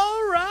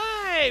 All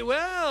right.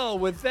 Well,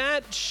 with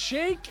that,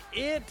 shake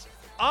it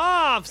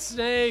off,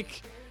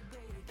 Snake.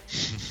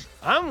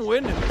 I'm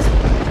winning this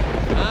one.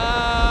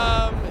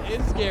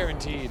 It's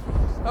guaranteed.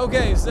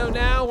 Okay, so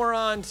now we're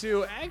on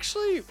to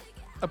actually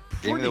a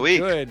pretty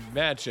good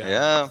matchup.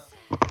 Yeah.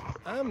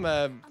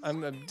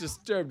 I'm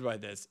disturbed by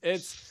this.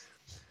 It's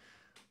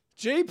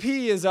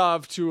JP is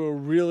off to a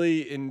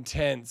really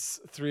intense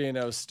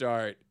 3-0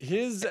 start.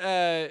 His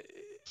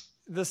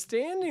the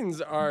standings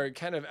are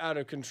kind of out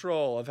of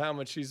control of how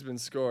much he's been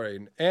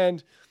scoring.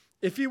 And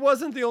if he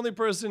wasn't the only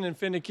person in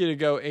Phinnecky to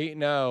go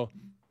 8-0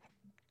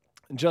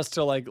 just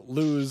to like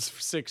lose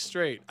 6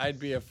 straight, I'd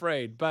be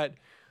afraid. But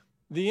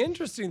the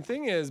interesting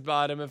thing is,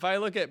 Bottom, if I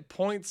look at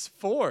points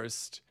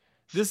forced,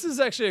 this is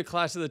actually a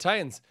clash of the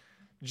Titans.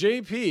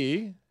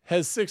 JP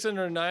has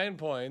 609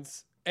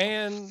 points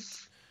and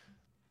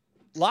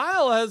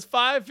Lyle has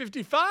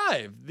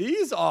 555.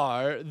 These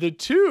are the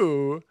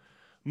two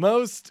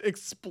most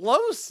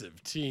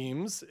explosive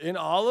teams in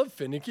all of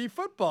Phinnecky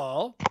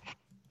football,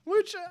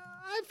 which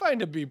I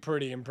find to be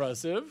pretty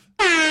impressive.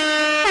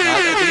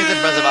 I think it's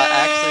impressive.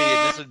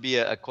 Actually, this would be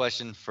a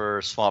question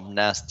for Swamp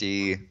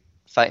Nasty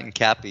Fighting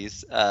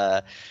Cappies.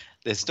 The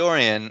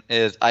historian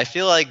is, I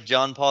feel like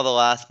John Paul the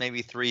last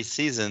maybe 3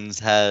 seasons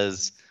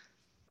has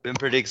been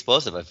pretty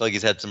explosive. I feel like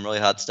he's had some really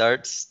hot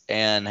starts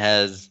and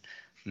has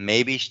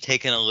maybe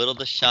taken a little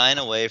the shine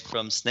away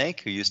from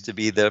Snake, who used to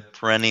be the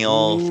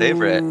perennial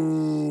favorite.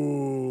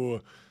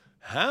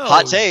 How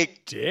hot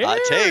take. Dare hot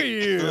take.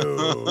 You?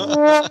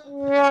 I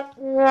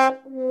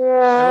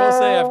will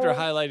say, after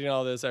highlighting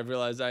all this, I've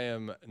realized I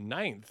am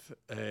 9th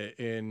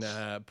in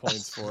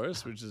points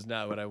force, which is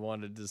not what I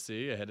wanted to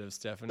see ahead of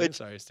Stephanie.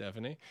 Sorry,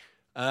 Stephanie.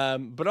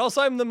 But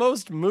also I'm the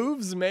most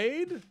moves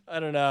made. I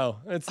don't know.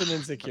 It's an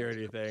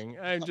insecurity thing.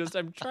 I'm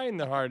trying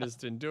the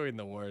hardest and doing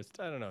the worst.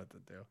 I don't know what to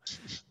do.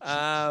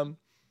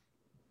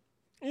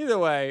 Either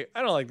way,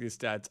 I don't like these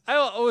stats.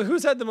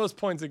 Who's had the most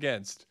points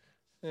against?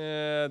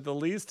 The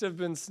least have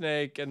been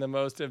Snake, and the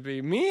most have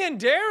been me and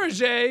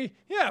Darajay.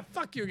 Yeah,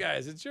 fuck you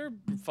guys. It's your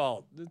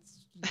fault. It's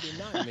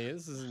not me.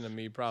 This isn't a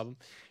me problem.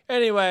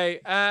 Anyway,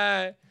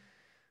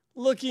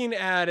 looking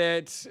at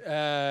it,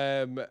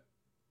 I'm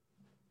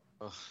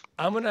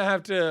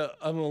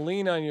gonna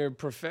lean on your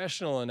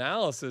professional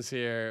analysis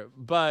here,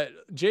 but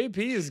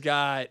JP's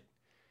got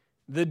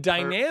the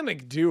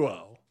dynamic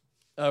duo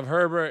of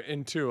Herbert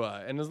and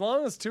Tua, and as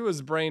long as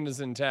Tua's brain is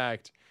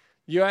intact,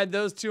 you add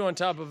those two on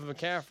top of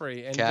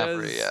McCaffrey, and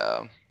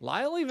does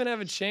Lyle even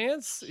have a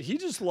chance? He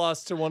just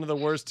lost to one of the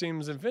worst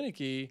teams in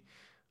Phinnecky,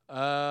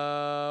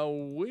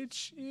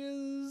 which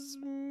is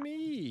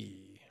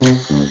me.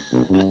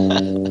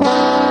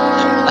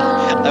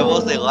 I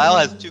will say Lyle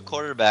has two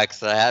quarterbacks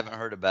that I haven't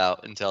heard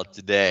about until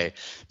today.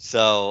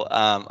 So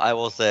I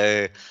will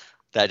say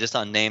that just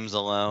on names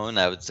alone,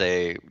 I would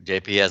say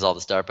JP has all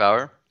the star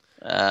power.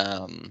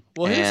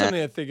 Here's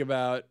something to think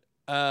about.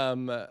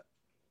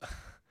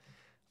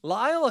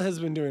 Lyle has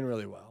been doing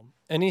really well,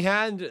 and he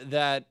had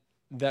that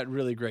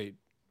really great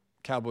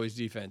Cowboys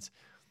defense.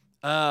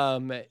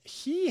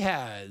 He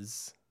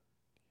has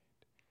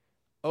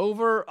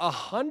over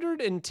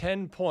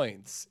 110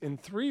 points in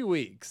 3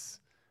 weeks,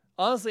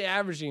 honestly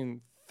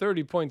averaging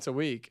 30 points a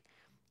week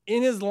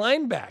in his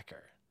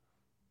linebacker,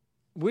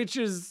 which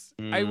is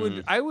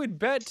I would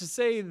bet to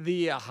say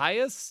the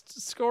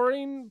highest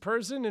scoring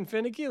person in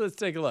Phinnecky. Let's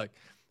take a look.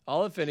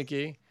 All of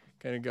Phinnecky.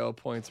 Gonna go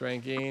points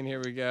ranking.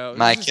 Here we go.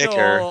 My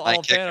kicker.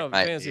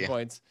 Fantasy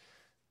points.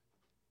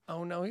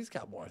 Oh no, he's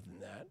got more than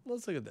that.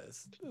 Let's look at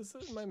this.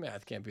 My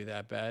math can't be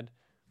that bad.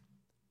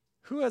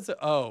 Who has a?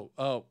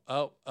 Oh.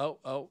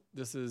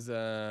 This is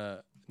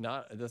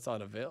not. That's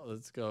not available.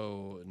 Let's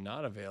go.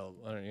 Not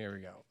available. Here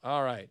we go.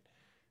 All right.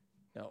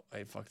 No,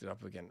 I fucked it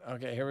up again.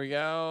 Okay, here we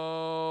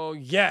go.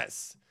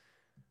 Yes.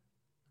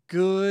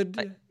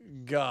 Good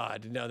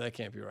God. No, that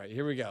can't be right.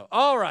 Here we go.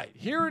 All right.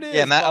 Here it is.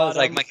 Yeah, Matt, I was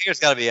like, my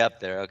kicker's got to be up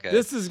there. Okay.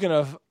 This is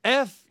going to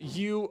F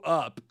you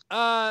up.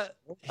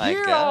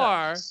 Here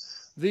are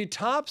the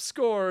top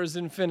scorers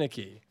in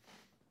Phinnecky.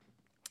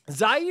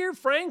 Zaire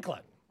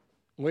Franklin,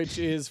 which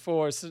is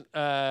for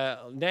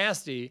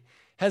Nasty,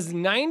 has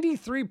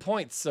 93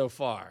 points so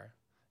far,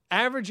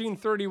 averaging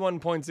 31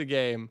 points a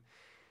game.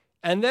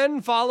 And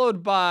then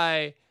followed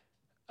by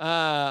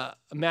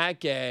Matt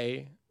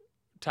Gay,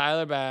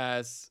 Tyler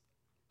Bass,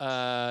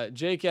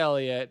 Jake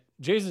Elliott,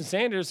 Jason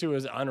Sanders, who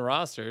is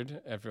unrostered,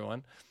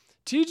 everyone.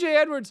 TJ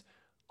Edwards,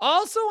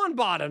 also on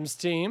Bottom's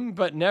team,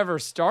 but never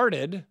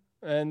started.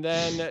 And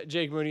then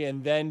Jake Moody,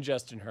 and then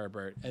Justin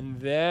Herbert, and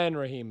then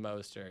Raheem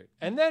Mostert.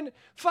 And then,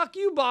 fuck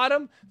you,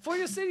 Bottom, for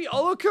your city.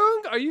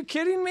 Olokung, are you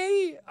kidding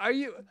me?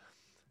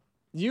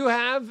 You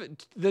have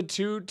the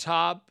two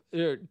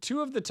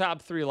of the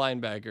top three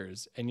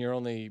linebackers, and you're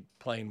only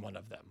playing one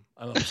of them.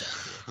 I'm upset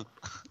with you.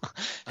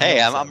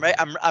 Hey,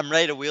 I'm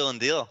ready to wheel and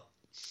deal.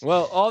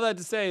 Well, all that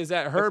to say is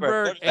that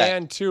Herbert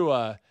and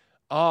Tua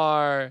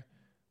are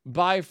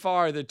by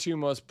far the two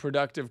most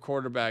productive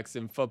quarterbacks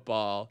in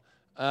football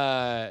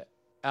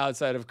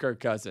outside of Kirk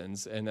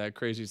Cousins and that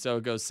crazy. So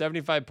it goes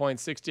 75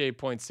 points, 68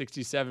 points,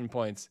 67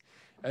 points.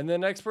 And the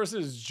next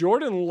person is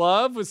Jordan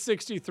Love with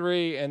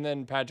 63, and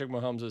then Patrick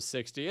Mahomes with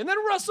 60, and then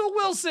Russell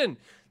Wilson.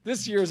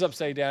 This year is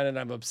upside down, and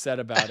I'm upset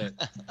about it.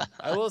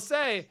 I will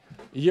say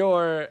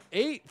your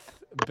 8th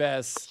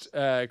best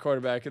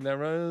quarterback in that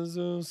run is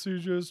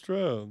CJ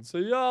Stroud. So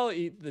y'all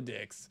eat the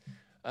dicks.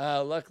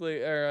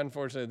 Luckily, or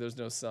unfortunately, there's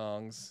no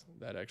songs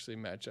that actually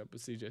match up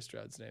with CJ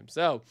Stroud's name.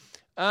 So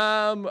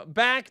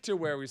back to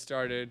where we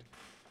started.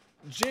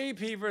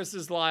 JP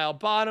versus Lyle.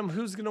 Bottom,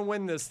 who's going to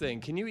win this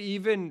thing? Can you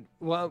even...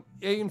 Well,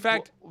 in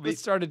fact,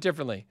 let's start it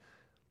differently.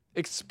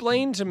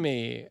 Explain to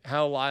me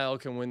how Lyle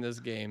can win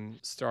this game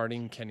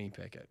starting Kenny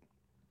Pickett.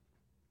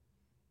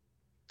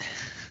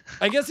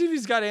 I guess if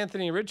he's got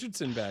Anthony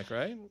Richardson back,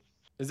 right?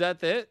 Is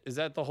that it? Is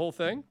that the whole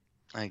thing?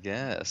 I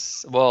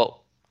guess.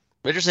 Well,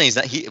 Richardson,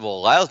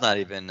 Lyle's not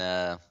even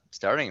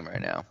starting him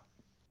right now.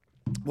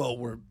 Well,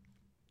 we're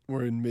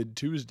in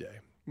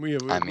mid-Tuesday. We're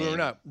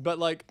not. But,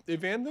 like,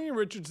 if Anthony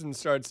Richardson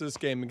starts this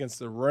game against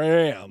the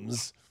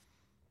Rams,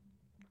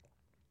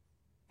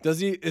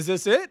 is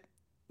this it?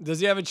 Does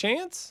he have a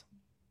chance?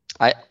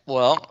 If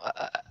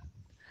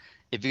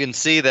you can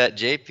see that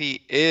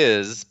JP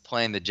is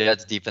playing the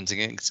Jets defense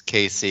against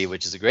KC,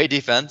 which is a great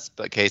defense,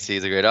 but KC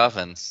is a great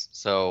offense.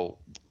 So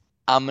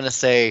I'm going to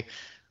say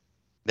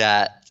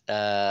that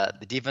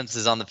the defense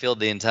is on the field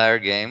the entire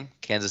game.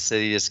 Kansas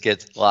City just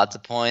gets lots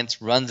of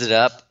points, runs it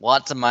up,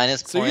 lots of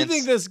minus points. So you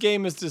think this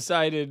game is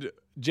decided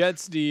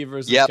Jets D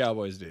versus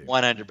Cowboys D?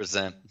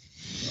 100%.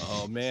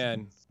 Oh,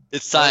 man.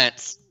 It's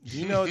science. Do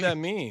you know what that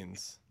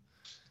means?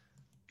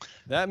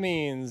 That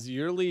means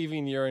you're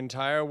leaving your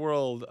entire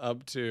world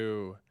up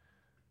to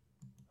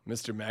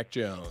Mr. Mac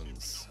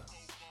Jones.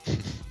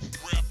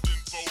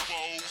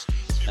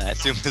 I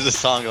assume there's a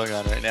song going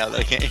on right now that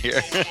I can't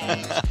hear.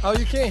 Oh,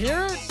 you can't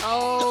hear it?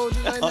 Oh,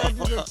 did I not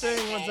do the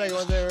thing? One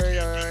second. There we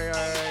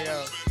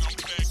go.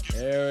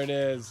 There it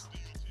is.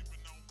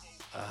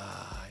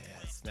 Ah,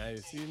 yes. Now you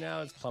see,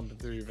 now it's pumping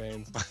through your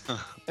veins.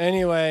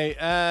 Anyway,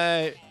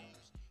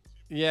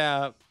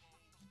 yeah.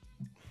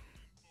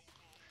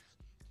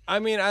 I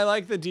mean, I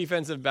like the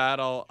defensive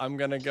battle. I'm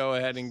gonna go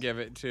ahead and give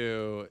it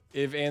to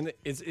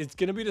it's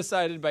gonna be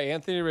decided by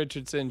Anthony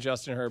Richardson,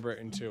 Justin Herbert,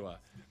 and Tua.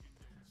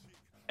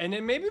 And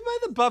then maybe by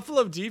the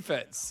Buffalo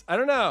defense. I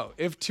don't know.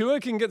 If Tua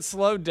can get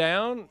slowed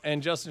down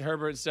and Justin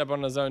Herbert step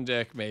on his own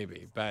dick,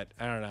 maybe. But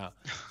I don't know.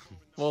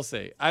 We'll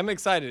see. I'm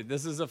excited.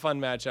 This is a fun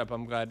matchup.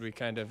 I'm glad we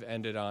kind of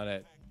ended on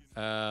it.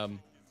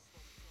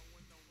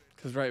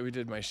 Because, right, we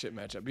did my shit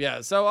matchup.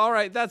 Yeah, so, all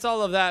right, that's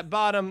all of that.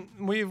 Bottom,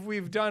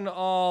 we've done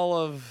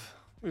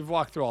we've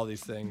walked through all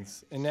these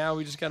things. And now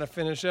we just got to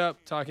finish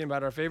up talking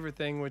about our favorite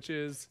thing, which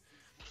is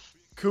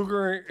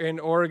Cougar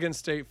and Oregon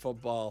State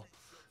football.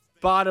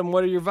 Bottom,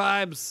 what are your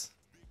vibes?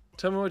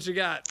 Tell me what you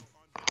got.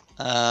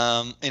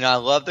 I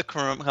love the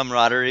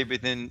camaraderie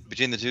between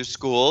the two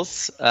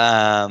schools.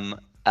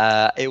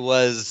 It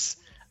looks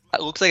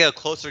like a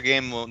closer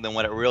game than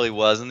what it really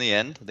was in the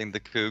end. I think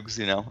the Cougs,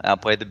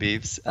 outplayed the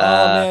Beavs. Oh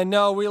man,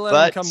 no, we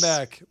let them come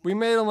back. We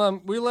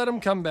let them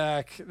come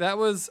back. That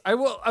was, I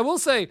will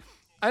say,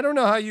 I don't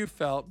know how you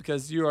felt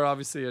because you are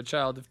obviously a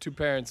child of two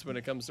parents when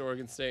it comes to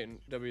Oregon State and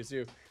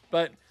WSU,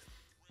 but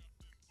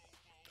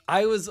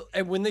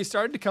when they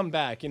started to come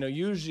back,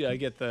 usually I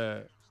get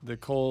the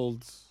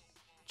cold,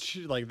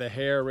 like the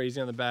hair raising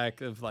on the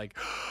back of like,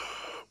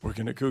 we're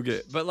going to Coug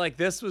it. But like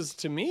this was,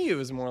 to me, it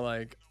was more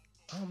like,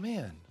 oh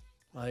man,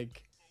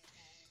 like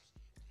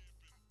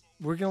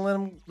we're going to let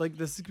them, like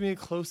this is going to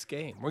be a close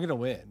game. We're going to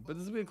win, but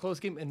this is going to be a close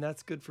game and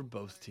that's good for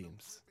both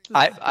teams.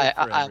 I'm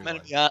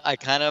gonna be honest, I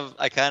kind of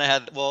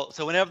had,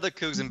 so whenever the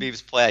Cougs and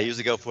Beavs play, I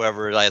usually go for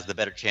whoever has the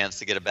better chance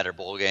to get a better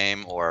bowl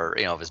game or,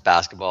 if it's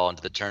basketball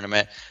into the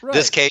tournament. Right.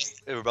 This case,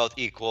 they were both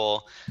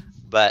equal.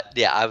 But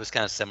yeah, I was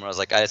kind of similar. I was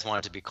like, I just want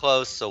it to be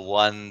close. So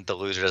the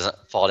loser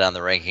doesn't fall down the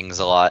rankings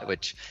a lot,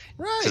 which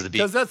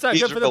because that's not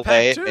good for the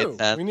Pac too. We're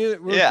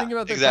thinking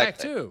about the Pac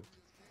too.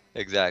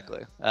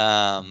 Exactly.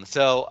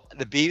 So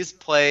the Beavs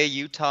play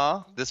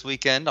Utah this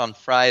weekend on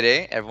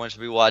Friday. Everyone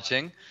should be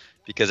watching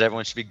because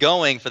everyone should be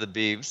going for the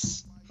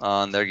Beavs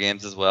on their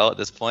games as well at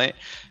this point.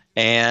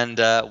 And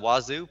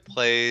Wazoo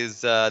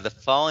plays the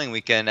following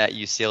weekend at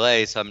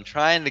UCLA. So I'm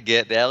trying to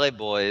get the LA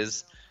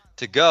boys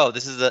to go.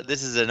 This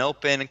is an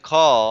open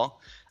call.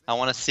 I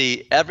want to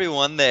see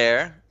everyone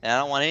there, and I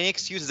don't want any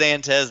excuses,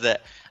 Antez,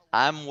 that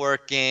I'm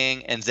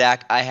working, and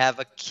Zach, I have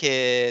a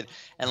kid,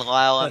 and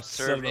Lyle, I'm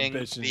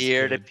serving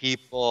beer to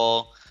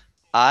people.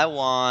 I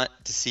want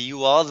to see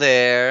you all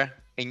there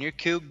in your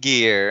Coug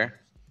gear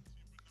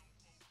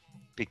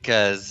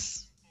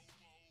because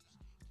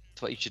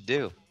it's what you should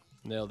do.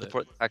 Nailed it.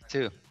 Support the Pac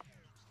too.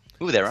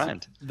 Ooh, that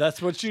rhymed. That's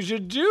what you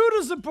should do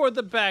to support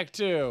the Pac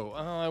too.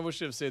 Oh, I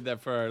wish I'd saved that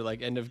for our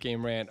end of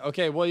game rant.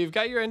 Okay, well you've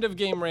got your end of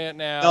game rant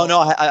now. No,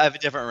 I have a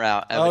different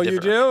route.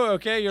 You do?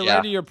 Okay, you're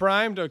ready. You're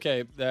primed.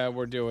 Okay,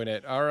 we're doing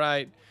it. All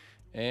right,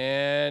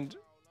 and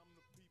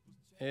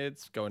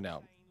it's going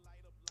now.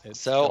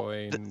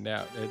 Going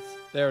now.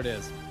 There it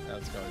is. Now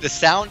it's going.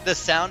 The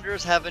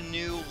Sounders have a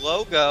new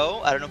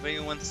logo. I don't know if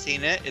anyone's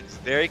seen it. It's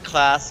very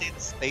classy.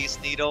 The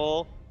Space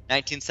Needle.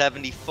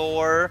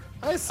 1974.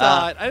 I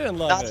saw it. I didn't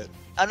love it.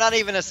 I'm not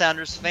even a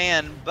Sounders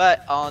fan,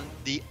 but on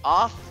the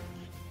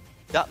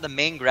not the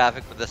main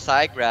graphic, but the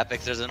side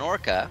graphics, there's an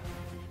orca.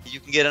 You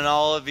can get in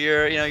all of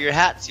your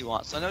hats you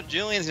want. So I know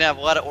Julian's gonna have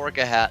a lot of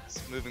orca hats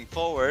moving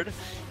forward.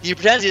 He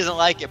pretends he doesn't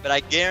like it, but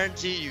I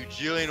guarantee you,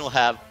 Julian will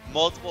have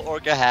multiple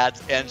orca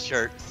hats and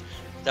shirts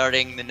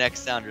starting the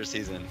next Sounders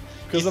season.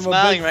 Because I'm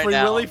a big Free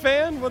Willy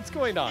fan. What's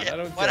going on? Yeah, I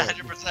don't.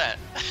 100%.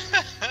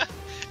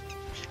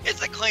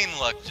 It's a clean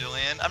look,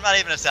 Julian. I'm not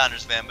even a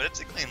Sounders fan, but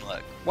it's a clean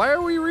look. Why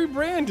are we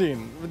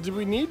rebranding? Do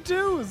we need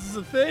to? Is this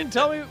a thing?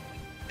 Tell me.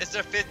 It's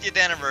their 50th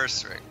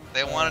anniversal.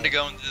 They wanted to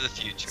go into the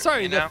future.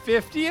 Sorry, the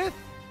 50th?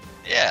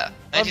 Yeah.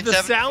 Of the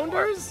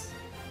Sounders?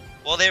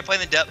 Well, they were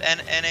playing the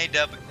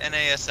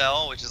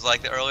NASL, which is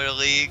like the earlier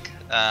league.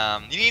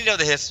 You need to know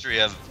the history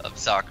of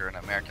soccer in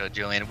America,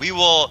 Julian. We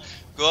will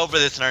go over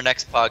this in our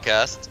next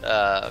podcast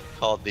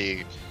called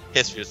The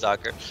History of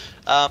Soccer.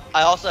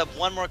 I also have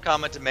one more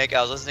comment to make.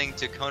 I was listening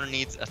to Conan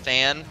Needs a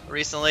Fan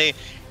recently,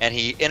 and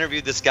he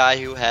interviewed this guy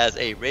who has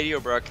a radio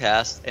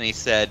broadcast, and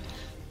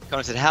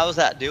Conan said, how's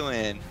that doing?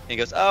 And he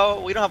goes, oh,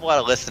 we don't have a lot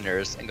of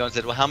listeners. And Conan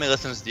said, well, how many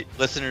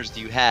listeners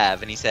do you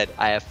have? And he said,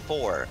 I have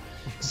 4.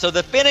 So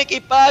the Phinnecky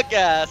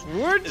Podcast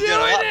is doing a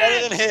lot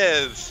better than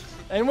his.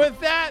 And with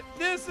that,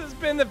 this has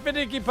been the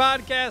Phinnecky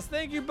Podcast.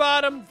 Thank you,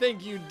 Bottom.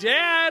 Thank you,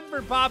 Dad,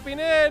 for popping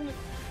in.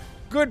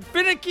 Good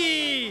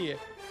Phinnecky.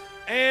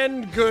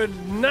 And good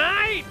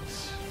night.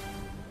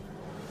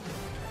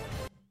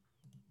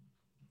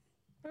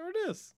 There it is.